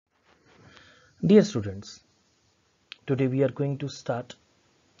Dear students, today we are going to start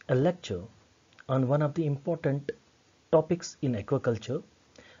a lecture on one of the important topics in aquaculture,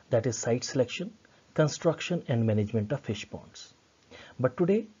 that is site selection, construction and management of fish ponds. But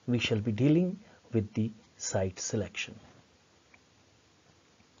today we shall be dealing with the site selection.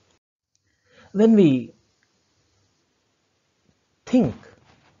 When we think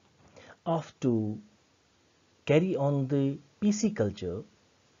of to carry on the pisciculture,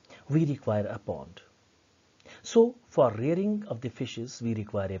 we require a pond. So for rearing of the fishes, we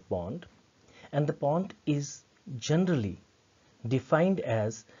require a pond, and the pond is generally defined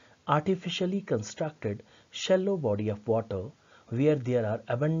as artificially constructed shallow body of water where there are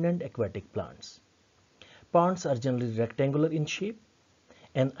abundant aquatic plants. Ponds are generally rectangular in shape.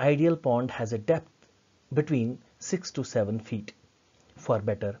 An ideal pond has a depth between 6 to 7 feet for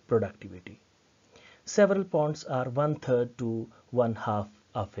better productivity. Several ponds are 1/3 to 1/2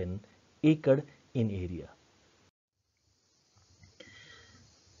 of an acre in area.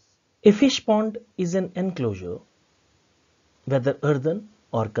 A fish pond is an enclosure, whether earthen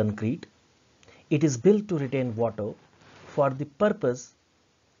or concrete. It is built to retain water for the purpose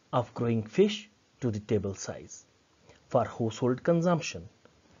of growing fish to the table size for household consumption,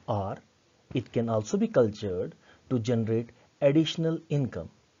 or it can also be cultured to generate additional income.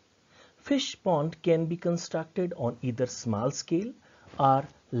 Fish pond can be constructed on either small scale or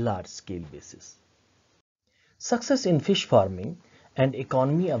large scale basis. Success in fish farming and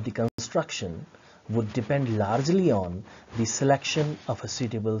economy of the construction would depend largely on the selection of a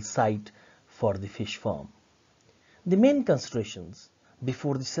suitable site for the fish farm. The main considerations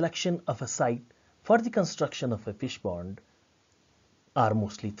before the selection of a site for the construction of a fish pond are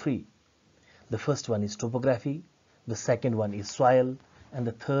mostly three. The first one is topography, the second one is soil, and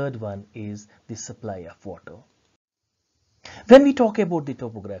the third one is the supply of water. When we talk about the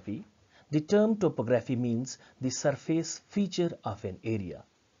topography, the term topography means the surface feature of an area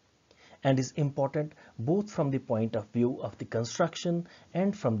and is important both from the point of view of the construction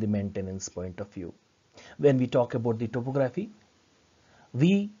and from the maintenance point of view. When we talk about the topography,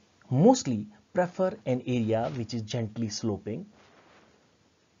 we mostly prefer an area which is gently sloping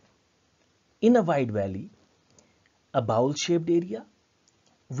in a wide valley, a bowl-shaped area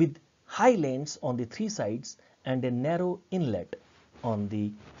with highlands on the three sides and a narrow inlet on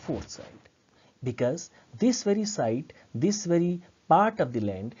the fourth side, because this very site, this very part of the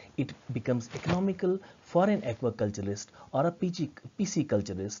land, it becomes economical for an aquaculturist or a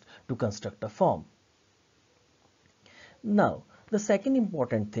pisciculturist to construct a farm. Now the second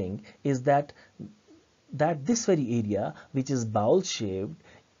important thing is that this very area which is bowl shaped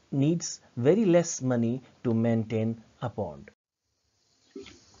needs very less money to maintain a pond.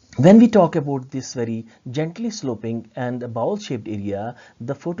 When we talk about this very gently sloping and bowl-shaped area,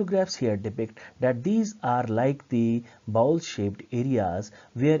 the photographs here depict that these are like the bowl-shaped areas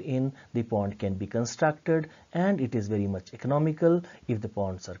wherein the pond can be constructed, and it is very much economical if the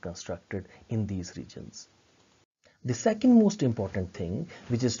ponds are constructed in these regions. The second most important thing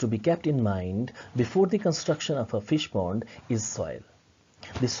which is to be kept in mind before the construction of a fish pond is soil.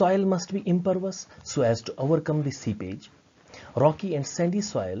 The soil must be impervious so as to overcome the seepage. Rocky and sandy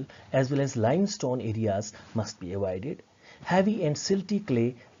soil as well as limestone areas must be avoided. Heavy and silty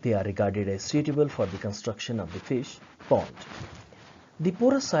clay, they are regarded as suitable for the construction of the fish pond. The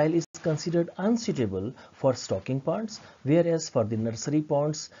porous soil is considered unsuitable for stocking ponds, whereas for the nursery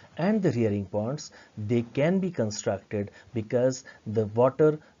ponds and the rearing ponds, they can be constructed because the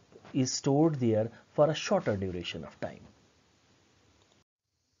water is stored there for a shorter duration of time.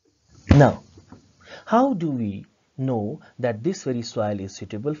 Now, how do we know that this very soil is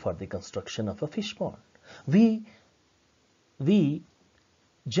suitable for the construction of a fish pond? We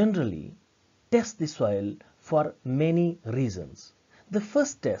generally test the soil for many reasons. The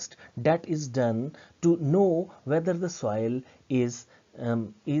first test that is done to know whether the soil is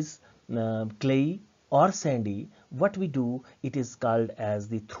clay or sandy, what we do, it is called as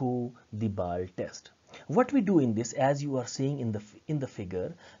the through the ball test. What we do in this, as you are seeing in the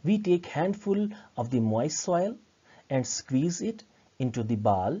figure, we take handful of the moist soil and squeeze it into the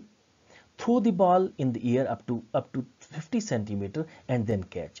ball, throw the ball in the air up to 50 centimeter and then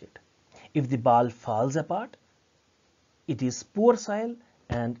catch it. If the ball falls apart, it is poor soil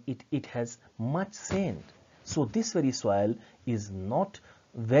and it has much sand. So this very soil is not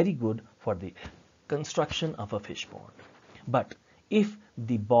very good for the construction of a fish pond. But if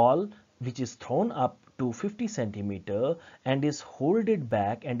the ball which is thrown up to 50 centimeter and is holded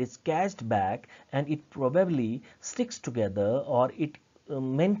back and is catched back and it probably sticks together or it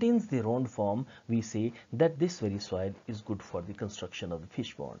maintains the round form, we say that this very soil is good for the construction of the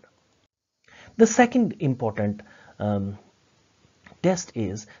fish pond. The second important test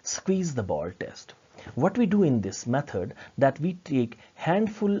is squeeze the ball test. What we do in this method, that we take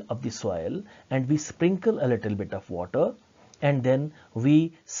handful of the soil and we sprinkle a little bit of water, and then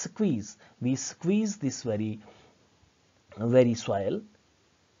we squeeze this very soil,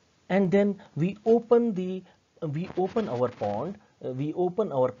 and then we open our pond, we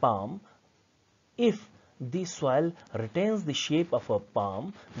open our palm. If the soil retains the shape of a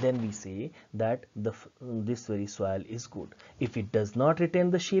palm, then we say that this very soil is good. If it does not retain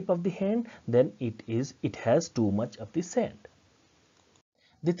the shape of the hand, then it has too much of the sand.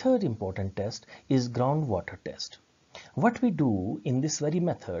 The third important test is groundwater test. What we do in this very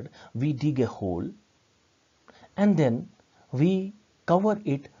method, we dig a hole and then we cover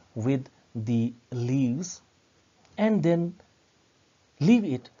it with the leaves and then leave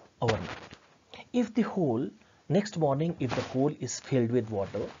it overnight. If the hole, next morning, if the hole is filled with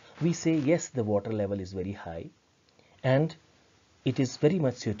water, we say yes, the water level is very high and it is very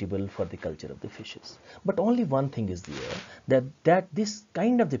much suitable for the culture of the fishes. But only one thing is there, that this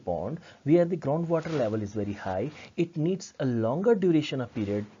kind of the pond where the groundwater level is very high, it needs a longer duration of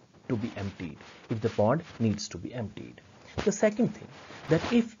period to be emptied, if the pond needs to be emptied. The second thing, that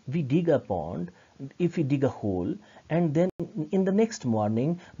if we dig a pond, if we dig a hole and then in the next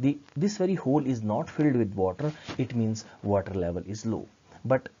morning this very hole is not filled with water, it means water level is low.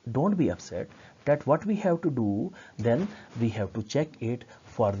 But don't be upset, that what we have to do, then we have to check it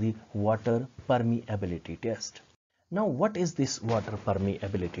for the water permeability test. Now what is this water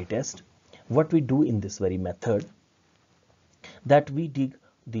permeability test? What we do in this very method, that we dig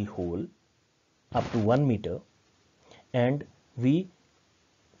the hole up to 1 meter and we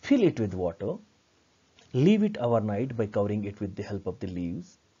fill it with water, leave it overnight by covering it with the help of the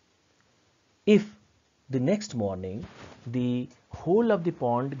leaves. If the next morning the whole of the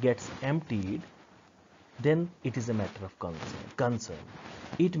pond gets emptied, then it is a matter of concern.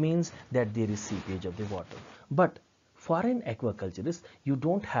 It means that there is seepage of the water. But for an aquaculturist, you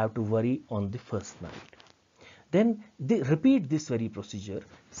don't have to worry on the first night. Then they repeat this very procedure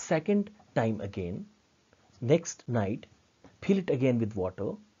second time again. Next night, fill it again with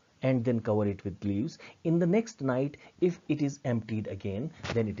water and then cover it with leaves. In the next night, if it is emptied again,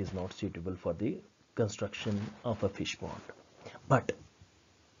 then it is not suitable for the construction of a fish pond. But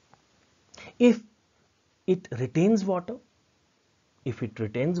if it retains water,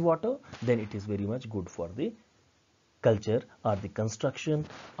 then it is very much good for the culture or the construction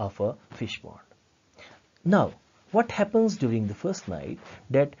of a fish pond. Now, what happens during the first night,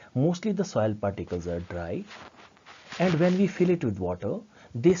 that mostly the soil particles are dry, and when we fill it with water,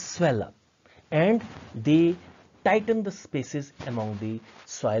 they swell up and they tighten the spaces among the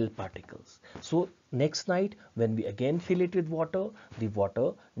soil particles. So next night when we again fill it with water, the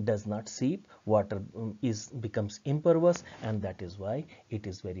water does not seep, water becomes impervious, and that is why it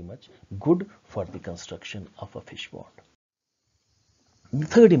is very much good for the construction of a fish pond. The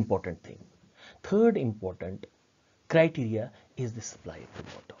third important criteria is the supply of the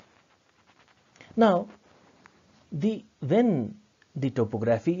water. Now, when the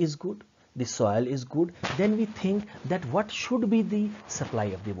topography is good, the soil is good, then we think that what should be the supply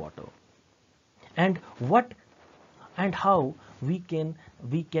of the water, and how we can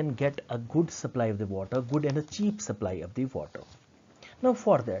get a good supply of the water, good and a cheap supply of the water. Now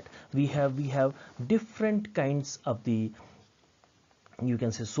for that we have different kinds of the, you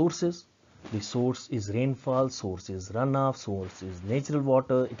can say, sources. The source is rainfall, source is runoff, source is natural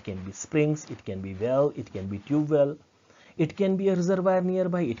water. It can be springs, it can be well, it can be tube well, it can be a reservoir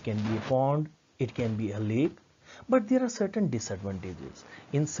nearby, it can be a pond, it can be a lake. But there are certain disadvantages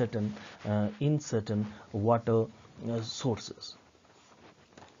in certain water sources.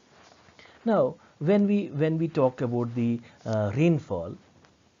 Now when we talk about the rainfall,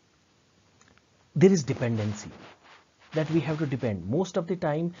 there is dependency, that we have to depend. Most of the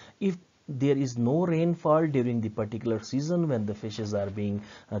time, if there is no rainfall during the particular season when the fishes are being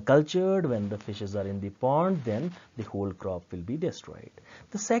cultured, when the fishes are in the pond, then the whole crop will be destroyed.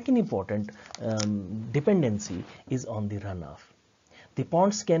 The second important dependency is on the runoff. The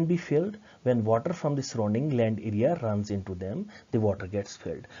ponds can be filled when water from the surrounding land area runs into them, the water gets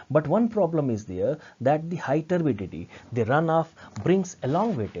filled. But one problem is there, that the high turbidity, the runoff brings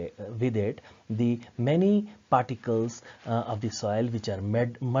along with it the many particles of the soil which are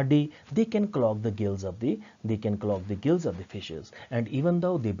muddy. They can clog the gills of the fishes, and even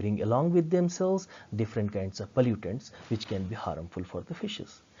though they bring along with themselves different kinds of pollutants which can be harmful for the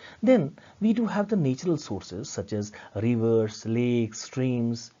fishes. Then we do have the natural sources such as rivers, lakes,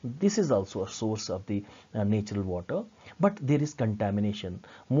 streams. This is also a source of the natural water, but there is contamination.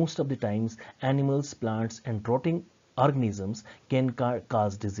 Most of the times animals, plants and rotting organisms can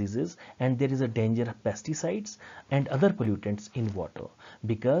cause diseases, and there is a danger of pesticides and other pollutants in water,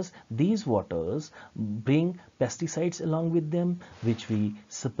 because these waters bring pesticides along with them, which we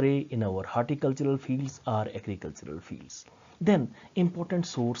spray in our horticultural fields or agricultural fields. Then important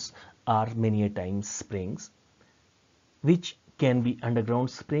source are many a times springs, which can be underground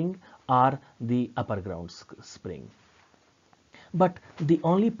spring or the upper ground spring. But the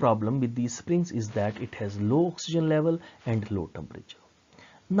only problem with these springs is that it has low oxygen level and low temperature.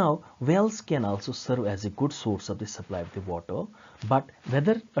 Now, wells can also serve as a good source of the supply of the water, but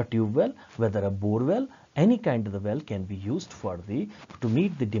whether a tube well, whether a bore well, any kind of the well can be used to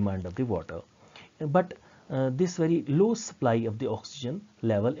meet the demand of the water. But this very low supply of the oxygen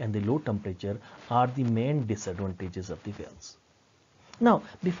level and the low temperature are the main disadvantages of the wells. Now,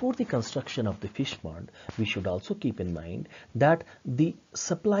 before the construction of the fish pond, we should also keep in mind that the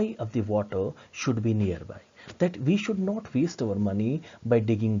supply of the water should be nearby. That we should not waste our money by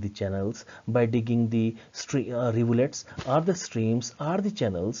digging the channels, by digging the rivulets or the streams or the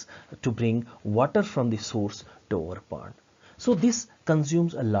channels to bring water from the source to our pond. So this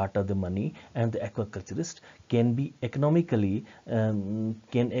consumes a lot of the money, and the aquaculturist can be economically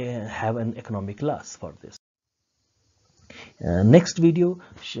have an economic loss for this. Next video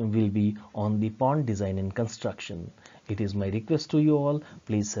will be on the pond design and construction. It is my request to you all,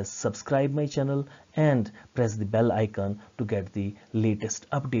 please subscribe my channel and press the bell icon to get the latest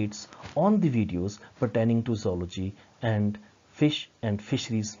updates on the videos pertaining to zoology and fish and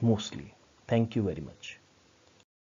fisheries mostly. Thank you very much.